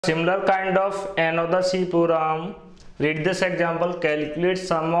Similar kind of another C program. Read this example. Calculate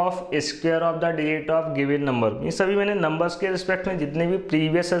sum of square of the digit of given number. ये सभी मैंने numbers के respect में जितने भी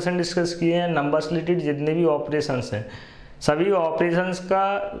प्रीवियस सेशन डिस्कस किए हैं, नंबर्स रिलेटेड जितने भी ऑपरेशंस हैं, सभी ऑपरेशंस का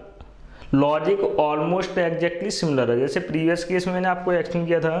लॉजिक ऑलमोस्ट एग्जैक्टली सिमिलर है। जैसे प्रीवियस केस में मैंने आपको एक्सप्लेन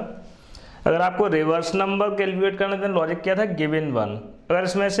किया था, अगर आपको रिवर्स नंबर कैलकुलेट करना था, लॉजिक क्या था, गिवन 1। अगर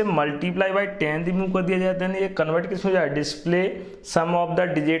इसमें से मल्टीप्लाई बाय 10 रिमूव कर दिया जाता है, ये कन्वर्ट किस में जाए, display some of the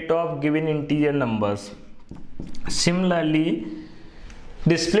digit of given integer numbers. Similarly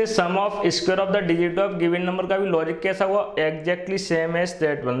display some of square of the digit of given number का भी लॉजिक कैसा हुआ, exactly same as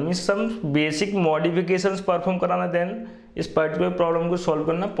that one. Means some basic modifications perform कराना, then इस particular problem को solve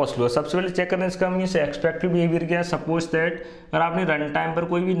करना possible. सबसे पहले चेक करना इसका मीन्स एक्सपेक्टेड बिहेवियर क्या है। सपोज दैट अगर आपने रन टाइम पर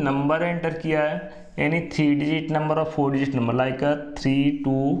कोई भी नंबर एंटर किया है, एनी 3 डिजिट नंबर और 4 digit number like 3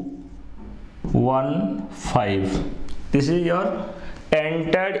 2 1 5, this is your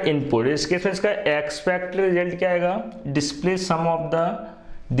entered input. इस केस में इसका एक्सपेक्टेड रिजल्ट क्या आएगा, display some of the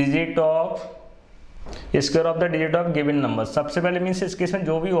digit of square of the digit of given number. सबसे पहले मीन्स इस केस में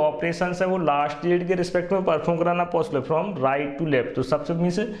जो भी ऑपरेशंस है वो लास्ट डिजिट के रिस्पेक्ट में परफॉर्म कराना possible from right to left. तो सबसे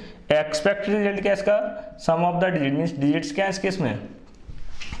मीन्स एक्सपेक्टेड रिजल्ट क्या है इसका, सम of the digit. Means digits क्या है इस केस में,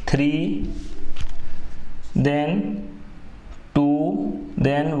 3 देन 2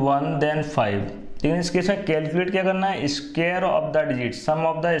 देन 1 देन 5। लेकिन इस केस में कैलकुलेट क्या करना है, square of the digit, some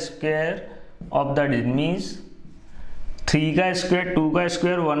of the square of the digit. Means 3 का स्क्वायर, 2 का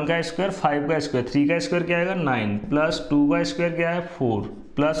स्क्वायर, 1 का स्क्वायर, 5 का स्क्वायर। 3 का स्क्वायर क्या आएगा 9, प्लस 2 का स्क्वायर क्या है 4,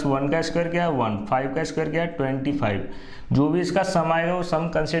 प्लस 1 का स्क्वायर क्या है 1, 5 का स्क्वायर क्या है 25। जो भी इसका सम आएगा वो सम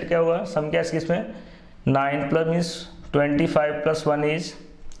कंसिडर क्या होगा, सम क्या है इसमें 9 plus means 25 plus 1 is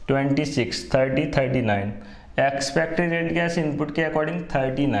 26, 30 39। Expected result क्या है इनपुट के अकॉर्डिंग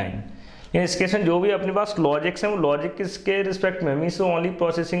 39। इस केस में जो भी अपने पास लॉजिक्स हैं वो लॉजिक किसके रिस्पेक्ट में, means only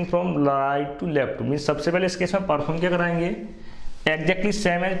processing from right to left. Means सबसे पहले इस केस में परफॉर्म क्या कराएंगे, exactly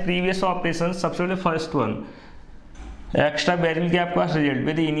same as previous operation. सबसे पहले फर्स्ट वन, एक्स्ट्रा वेरिएबल के आपके पास रिजल्ट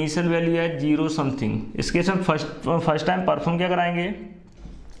विद इनिशियल वैल्यू है 0 समथिंग। इस केस में फर्स्ट टाइम परफॉर्म क्या कराएंगे,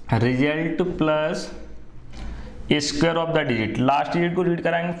 result plus square of the digit. Last digit को रीड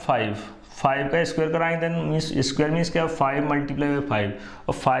कराएंगे 5 का स्क्वायर कराएंगे, देन मीन्स स्क्वायर मीन्स क्या, 5 मल्टीप्लाई बाई 5।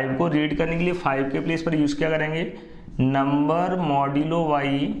 और 5 को रीड करने के लिए 5 के प्लेस पर यूज क्या करेंगे, नंबर मॉड्यूलो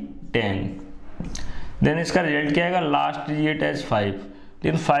बाई 10। देन इसका रिजल्ट क्या आएगा, लास्ट डिजिट एज 5।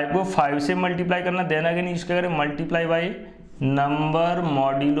 लेकिन 5 को 5 से मल्टीप्लाई करना, देन अगेन यूज क्या करें, multiply by number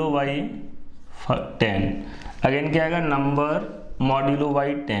modulo by 10। Again क्या आएगा, नंबर मॉड्यूलो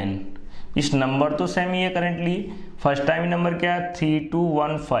बाई 10। इस नंबर तो सेम ही है करेंटली। फर्स्ट टाइम नंबर क्या है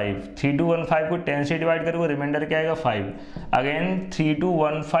 3215, 3215 को 10 से डिवाइड करोगे, रिमाइंडर क्या आएगा 5। अगेन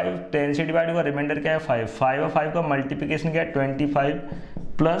 3215 10 से डिवाइड होगा, रिमाइंडर क्या है 5। 5 और 5 का मल्टीप्लिकेशन क्या है 25,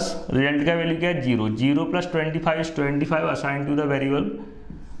 प्लस रिजल्ट का वैल्यू क्या है 0। 0 plus 25 is 25 assign to the variable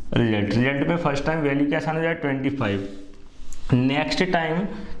result. Result में फर्स्ट टाइम वैल्यू क्या असाइन हो जाए 25। नेक्स्ट टाइम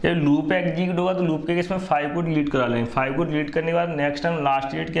जब लूप एग्जीक्यूट होगा तो लूप के केस में 5 को डिलीट करा लेंगे। 5 को डिलीट करने के बाद नेक्स्ट टाइम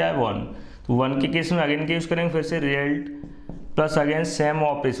लास्ट डिजिट क्या है 1। तो 1 के केस में अगेन क्या यूज करेंगे, फिर से result plus again same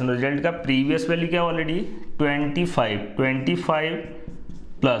operation. Result का प्रीवियस वैल्यू क्या already 25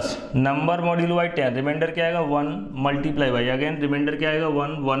 plus number modulo by 10, reminder क्या आएगा 1 मल्टीप्लाई बाई, अगेन रिमाइंडर क्या आएगा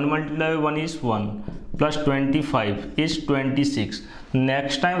 1 multiply by 1 is 1 plus 25 is 26।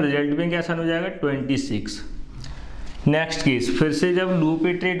 Next time result में क्या आसान हो जाएगा 26। नेक्स्ट केस फिर से जब लूप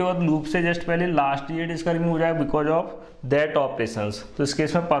इटरेट होगा तो लूप से जस्ट पहले लास्ट डिजिट इसका रिमूव हो जाएगा बिकॉज ऑफ दैट ऑपरेशंस। तो इस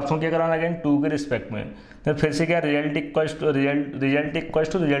केस में परफॉर्म क्या कराना, अगेन 2 के रिस्पेक्ट में। तो फिर से क्या, result equals to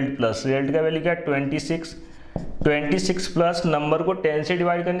result plus result का वैल्यू क्या है 26 प्लस नंबर को 10 से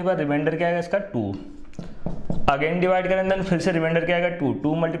डिवाइड करने के बाद रिमाइंडर क्या आएगा इसका 2। अगेन डिवाइड करें देन फिर से रिमाइंडर क्या आएगा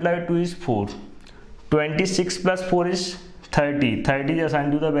 2 multiply by 2 is 4। 26 plus 4 is 30 is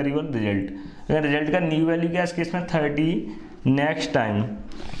assign to the variable result. अगर रिजल्ट का न्यू वैल्यू क्या है इस केस में 30। नेक्स्ट टाइम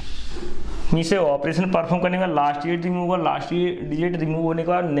मीसे ऑपरेशन परफॉर्म करने का लास्ट डिजिट रिमूव होगा। लास्ट डिजिट रिमूव होने के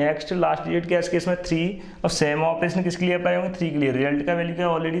बाद नेक्स्ट लास्ट डिजिट क्या है इस केस में 3। और सेम ऑपरेशन किसके लिए अप्लाई होंगे, 3 के लिए। रिजल्ट का वैल्यू क्या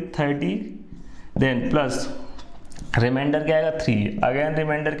है ऑलरेडी 30, देन प्लस रिमाइंडर क्या आएगा 3, अगेन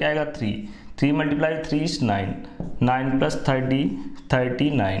रिमाइंडर क्या आएगा 3 मल्टीप्लाई 3 इज 9 प्लस 30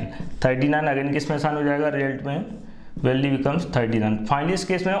 39 अगेन किस में आसान हो जाएगा, रिजल्ट में वैल्यू बिकम्स 39। फाइनली इस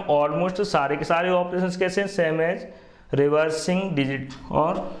केस में ऑलमोस्ट सारे के सारे ऑपरेशंस कैसे हैं, सेम एज रिवर्सिंग डिजिट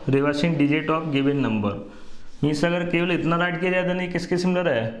और reversing digit of given number. Means अगर केवल इतना राइट किया जाए तो नहीं, किसके सिमिलर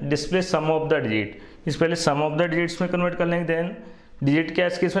है, display some of the digit. इस पहले सम ऑफ द डिजिट्स में कन्वर्ट कर लेंगे, देन डिजिट क्या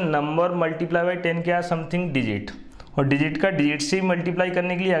है इसके इसमें नंबर मल्टीप्लाई बाई 10 क्या है समथिंग डिजिट। और डिजिट का डिजिट से मल्टीप्लाई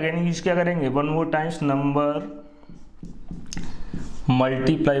करने के लिए अगेन यूज क्या करेंगे, 1 more times number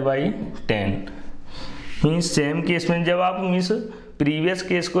multiply by 10। Means same case में जब आप मीन्स प्रीवियस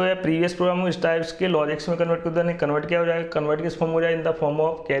केस को या प्रीवियस प्रोग्राम को इस टाइप्स के लॉजिक्स में कन्वर्ट कर दें, कन्वर्ट क्या हो जाएगा, कन्वर्ट किस फॉर्म हो जाएगा, in the form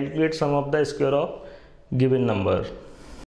of calculate some of the square of given number.